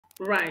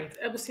Right.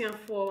 Ebusian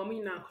for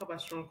me now cover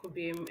strong could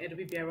be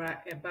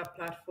biara eba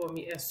platform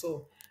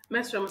so.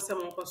 Mesra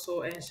someone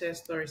so and share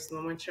stories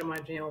no one share my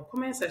or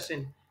comment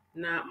section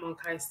na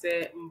monkai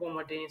say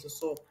mbomodin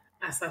so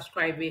a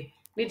subscribe.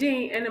 Me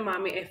din ene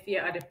mame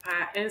efia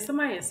adepa and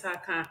some I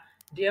saka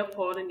dear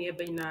Paul and near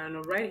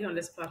no right here on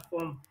this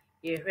platform.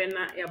 Ye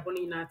hwena ya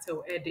boni na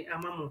tel ede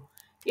amamo.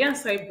 Yan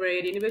sai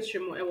bread in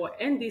between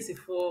e NDC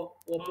for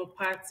or more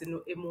party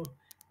no emu.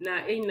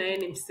 Na na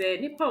enim say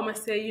nipa o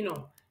say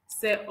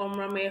say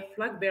omrame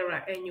flag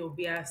bearer enyo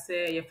bia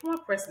say your former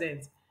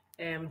president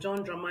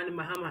John Dramani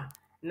Mahama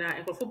na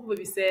ekrofo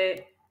bi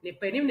say ne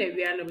panim na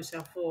wia na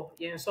busuafo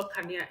yen so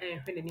kanea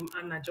enhwe nanim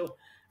anajo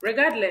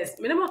regardless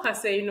minimo ka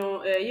say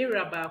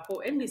yira ba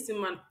ko NDC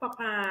man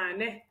papa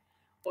ne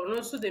ono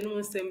nso de no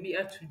nsɛm bi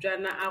atodwa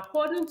na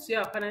according to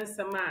your parent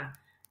nsɛm a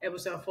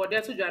ebusuafo de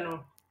atodwa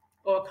no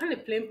or kind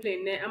of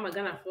plain ne ama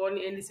Ghanafoɔ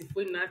ne NDC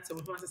foɔ nyinaa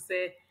atem ho ase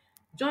sɛ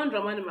John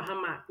Dramani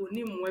Mahama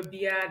oni mmoa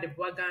biara de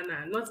boa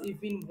Ghana not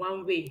even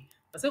one way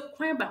ɔsɛ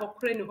kwan baako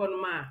koraa ni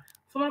hɔnom a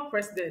former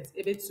president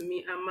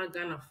ebetumi ama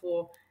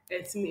Ghanafoɔ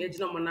ɛtumi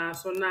egyina ɔmo nan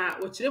so na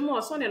wɔkyerɛ mu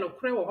ɔsɔ ne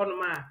nokorɛ wɔ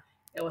hɔnom a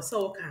ɛwɔ sɛ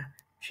ɔka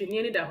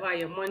twene ne da hɔ a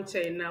yɛ mmɔ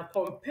nkyɛn na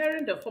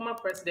comparing the former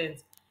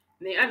president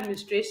ne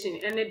administration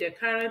ɛne the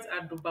current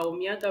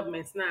Bawumia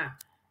government na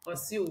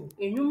ɔsi o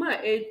enyuma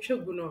a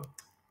etwa gu no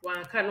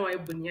wanka na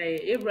ɔyɛ bunya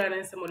yɛ ebura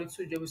ne nsɛm ɔde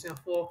to dwa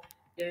busuafoɔ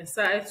yɛn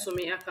nsa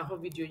ɛtumi aka ho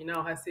video nyinaa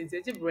wɔ ha sɛ nti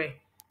agye brɛ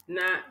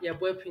na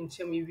yɛbɔ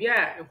apinkyɛm wie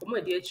a nkɔmɔ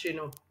a ɛdi akyire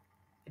no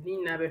ɛde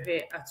nyinaa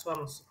bɛhwɛ atoa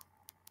mo so.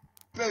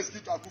 First,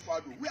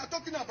 we are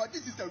talking about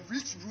this is a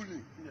rich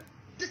ruling. Yeah.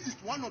 This is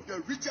one of the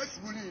richest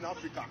ruling in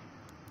Africa.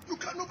 You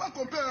can never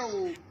compare.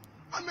 Oh,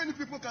 how many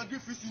people can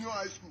give free senior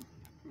high school?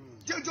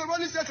 James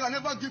Giovanni said can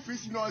never give free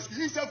senior high school.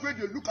 He's afraid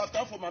they look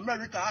after from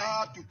America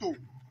to toe.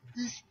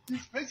 He's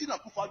facing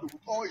Akufo-Addo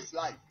with all his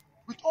life,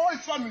 with all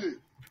his family.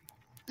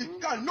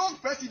 It can no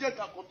president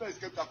can compare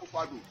escape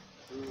Akufo-Addo.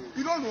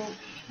 You don't know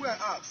where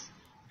ask.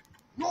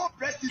 No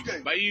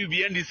president. But you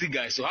be NDC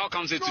guy, so how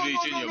comes it today you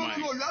change your mind?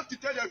 No, you have to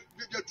tell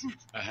the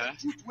truth. The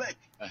truth work.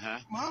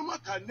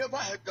 Mahama can never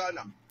help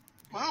Ghana.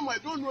 Mahama, I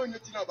don't know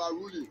anything about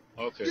ruling.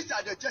 Okay. These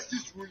are the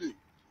justice ruling.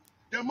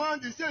 The man,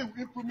 they say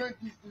we implement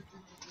this.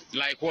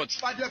 Like what?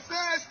 But the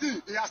first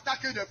thing, they are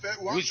stacking the first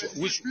one.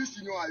 Which? Free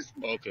senior high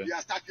school. Okay. They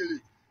are stacking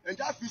it. And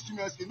that free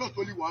senior high school, not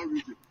only one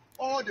region,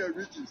 all the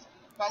regions.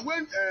 But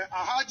when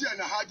Ahadi and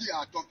Ahadi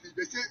are talking,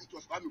 they say it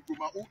was Kwame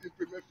Nkrumah who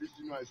implement free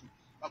senior high school.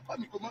 But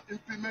Kwame Nkrumah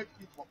implement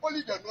it for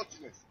only the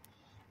nothingness.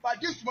 But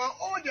this one,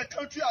 all the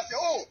country has said,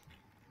 oh,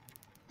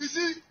 you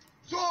see,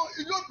 so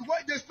you know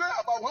why they spend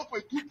about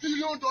 $1.2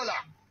 billion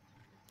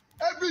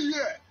every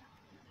year.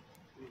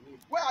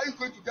 Where are you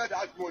going to get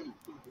that money?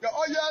 The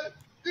oil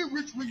in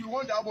which we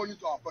want that money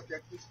to our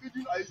pocket is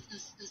feeding,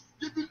 is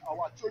giving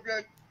our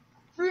children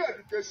free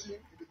education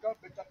to become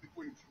better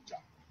people in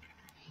future.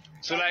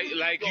 So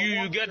like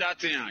you get that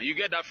thing, you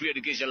get that free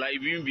education, like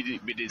if you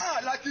be this.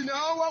 Like in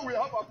our we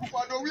have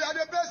Akufo-Addo, we are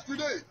the best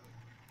today.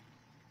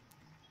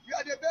 We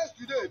are the best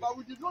today, but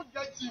we did not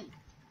get him.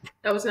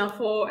 That was now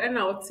for and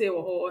I would say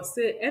or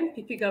say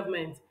MPP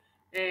government.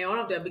 One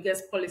of their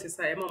biggest policies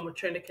are Emma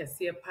trend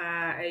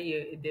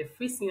the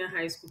free senior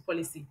high school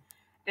policy.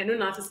 And no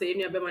not to say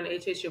any Beman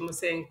HH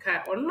saying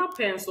car or not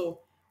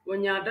pencil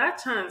when you have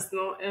that chance,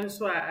 no, and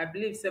so I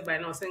believe say by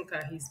now saying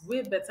he's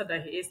way better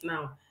than he is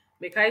now.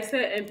 Make I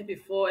say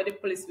MPP for the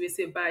police we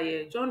say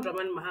by John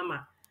Dramani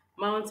Mahama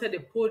mounted the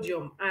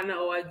podium and I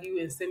argue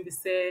and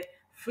say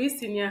free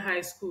senior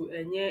high school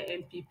and yeah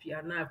MPP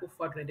are now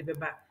for the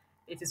back.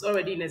 It is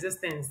already in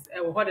existence.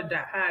 What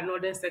that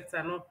northern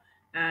sector no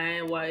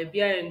and why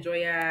be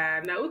enjoy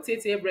na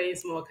utie brain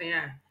small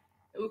kan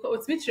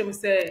what's me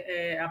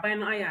say aban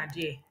no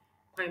ayade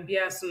kwan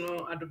bia so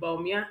no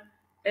Bawumia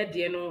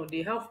de no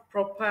they have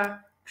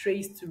proper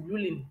trace to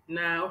ruling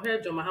na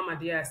ohwe John Mahama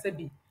dey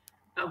asabi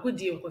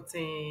agudi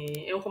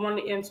nkoten enkomo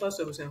no enso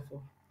solution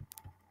for.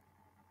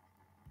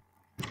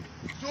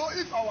 So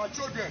if our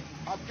children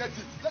have get it,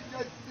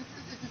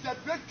 it is a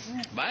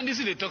breakthrough. But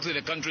NDC they talk to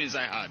the country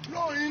inside hard.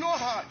 No, you know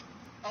hard.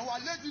 Our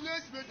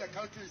laziness made the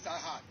country inside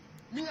hard.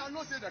 Me, I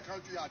not say the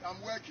country hard.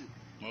 I'm working.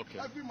 Okay.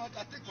 Every month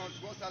I take my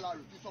small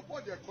salary to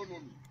support the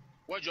economy.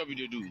 What job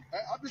you do?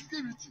 I be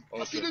security.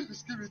 Okay. I shouldn't be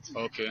security.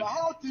 Okay. But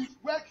how things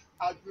work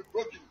has been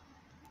broken.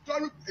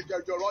 Sorry,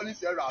 the running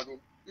around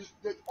is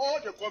that all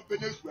the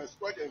companies were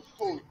spread and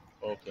sold.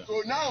 Okay.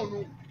 So now,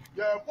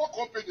 there are 4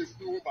 companies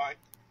new buy.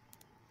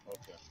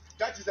 Okay.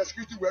 That is the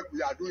security work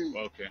we are doing.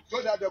 Okay.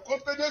 So that the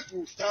companies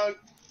will stand,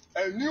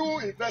 a new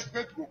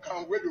investment will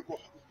come where they go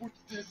put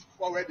things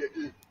forward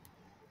again.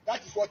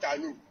 That is what I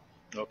know.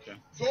 Okay.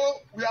 So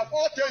we have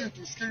all turned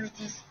into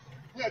securities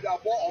where they are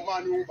more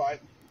money by.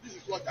 This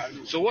is what I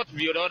know. So what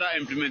be the other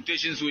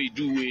implementations we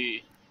do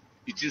where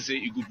it is a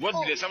good?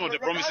 What be some of the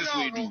promises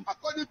we do?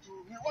 According to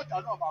me, what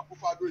I know about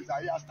Akufo-Addo is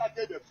that he has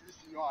started the free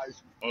senior high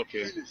school.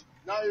 Okay. Finished.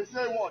 Now you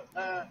say what?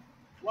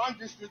 One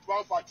district,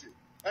 one factory.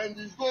 And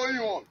it's going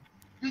on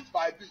bit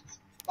by bit.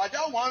 But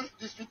that one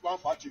district, one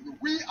factory,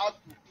 we have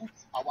to put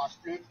our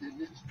strength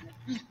in it to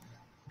be.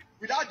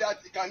 Without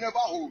that, it can never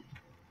hold.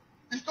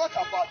 It's not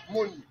about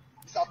money,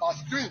 it's about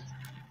strength.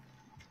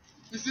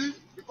 You see,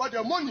 because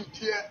the money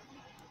here,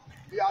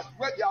 they have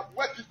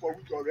worked it for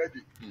we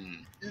already.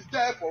 It's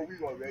there for we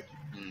already.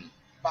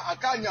 But I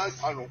can't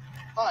answer no.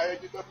 I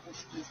didn't push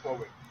things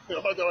forward.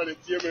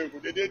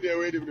 They did their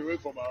way, they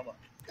wait for Mahama.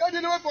 They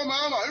didn't wait for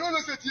Mahama. You don't know,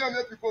 say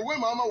TMA people, when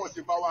Mahama was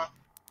in power.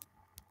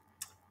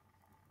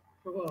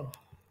 Well,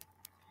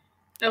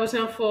 I was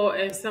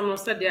for some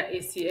study at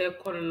ACL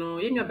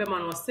Corono. You know,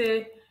 Beman was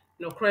say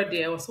no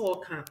credit or so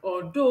can,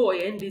 although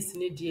NDC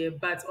need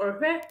but or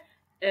where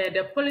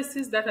the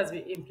policies that has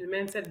been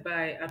implemented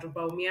by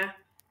Bawumia,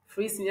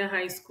 Free Senior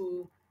High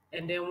School,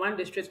 and then one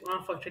district,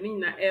 one factory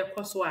in air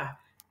Koswa,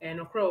 and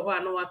no crow,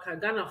 no waka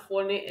Ghana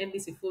for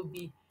NDC for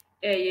be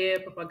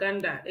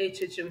propaganda,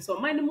 HHM. So,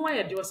 money more,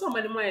 there was so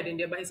many more in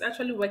there, but it's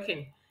actually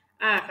working.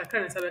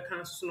 Kakra na sabe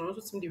kan so no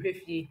so tim de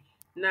hwefie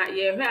na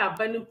ye hwe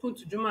aba ne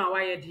puntu dwuma a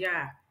waye de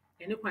a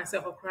ene kwan se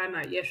kokora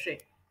na ye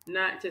hwe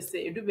na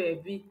kyese edu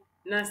baabi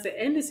na se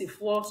NDC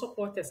for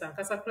supporters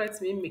ankasa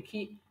correct me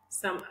make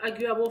some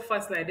arguable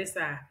facts like this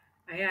aya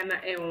na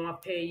e won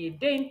pay ye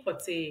den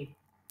pote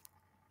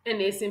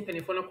ene esim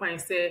penifo no kwan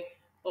se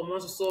omo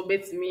so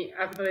betimi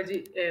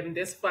acknowledge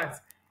this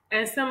fact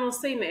and some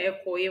say na e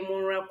ko ye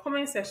monra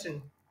comment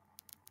section.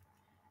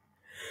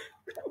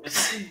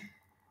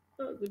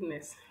 Oh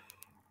goodness.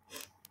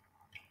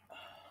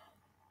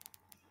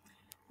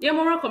 Yeah,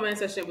 more comment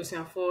section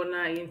for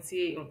na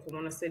yenti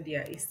nkomo no said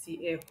dia esi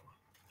eko.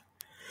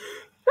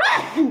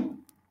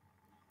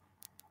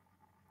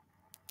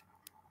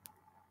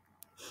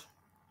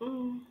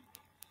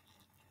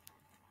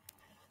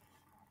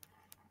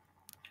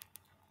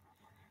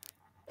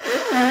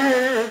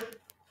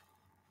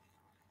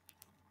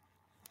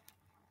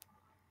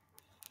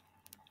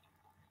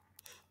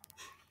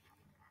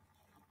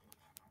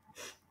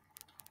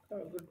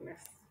 Oh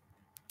goodness.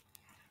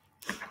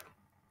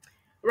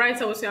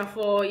 Right, I was here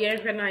for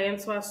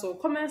na so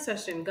comment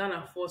section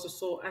Ghana for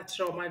so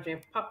actual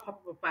margin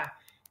papa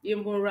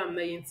yembo ram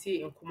na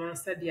yenti nkomo no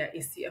said dia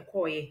esi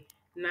ekoye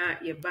na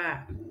ye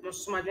ba mo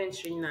so margin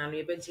chiri na no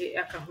ye beje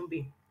aka ho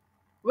bi.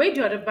 Wait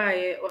the other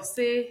buyer or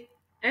say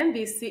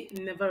NDC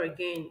never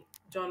again.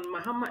 John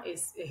Mahama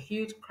is a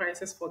huge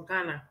crisis for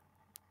Ghana.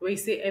 We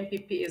say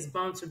MPP is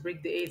bound to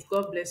break the eight.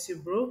 God bless you,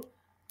 bro.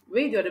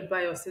 Wait the other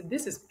buyer or say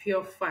this is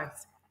pure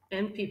fact.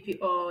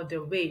 MPP all the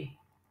way.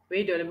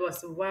 Wait the other buyer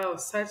say wow,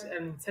 such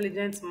an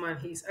intelligent man.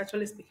 He's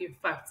actually speaking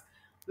facts.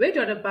 Wait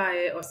the other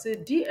buyer or say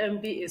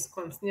DMB is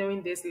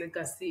continuing this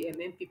legacy and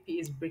MPP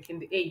is breaking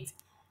the eight.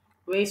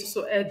 Where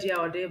so edgy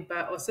out there,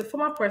 but also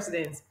former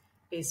president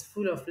is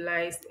full of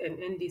lies and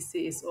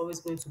NDC is always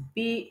going to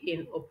be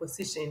in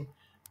opposition.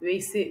 We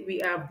say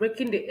we are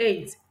breaking the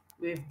eight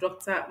with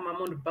Dr.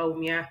 Mahmoud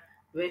Bawumia.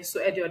 When so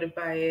edgy out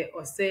there,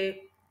 or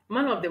say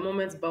man of the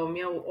moment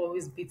Bawumia will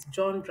always beat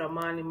John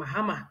Dramani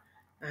Mahama.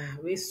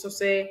 We so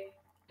say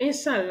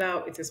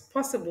inshallah it is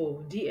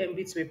possible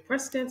DMB to be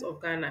president of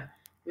Ghana.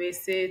 We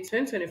say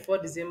 2024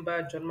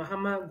 December John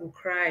Mahama go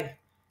cry.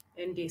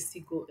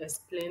 NDC go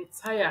explain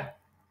tire.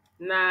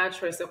 Na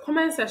kyerɛ sɛ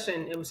comment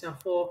section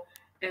ebusuafo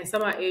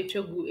nsɛm a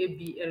ɛretwa gu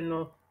ebi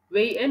no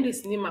wei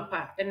ndc ne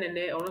mapa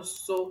ɛnɛnɛ ɔno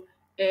nso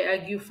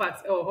argue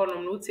fact ɛwɔ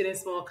hɔnom na wotie ne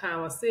nsɛm a ɔka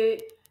wɔ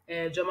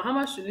sɛ John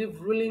Mahama should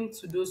leave ruling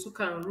to those who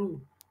can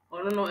rule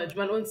ɔno no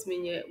adwuma no ɔntumi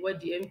nyɛ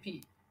wɔdi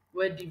mp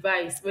wɔdi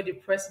vice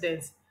wɔdi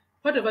president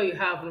whatever you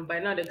have no by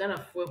now the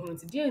Ghanafoɔ ehunu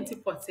nti deɛ nti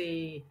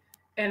pɔtee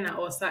ɛna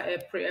ɔsa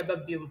ɛpere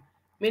ɛba biom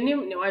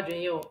menim ne wadwen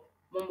yɛ wɔ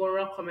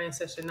mombɔnra comment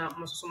section na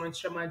mo nso mo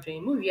nkyerɛ mo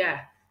adwen mu wie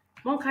a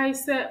monkae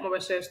sɛ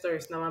mobɛhyɛ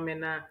stories na mame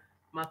na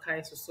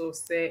makae so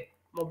sɛ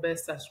mobɛ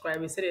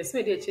subscribe sɛdeɛ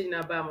ɛsɛ de akyɛ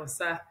nyinaa baa mo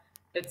nsa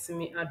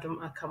atumi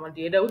adom aka mo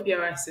deɛ ɛda wo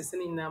biara ase sɛ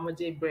ne nyinaa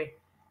mogye berɛ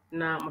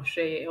na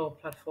mohwɛ yɛ ɛwɔ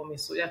platform yi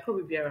so yɛakɔ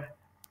bibiara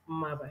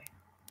mmabae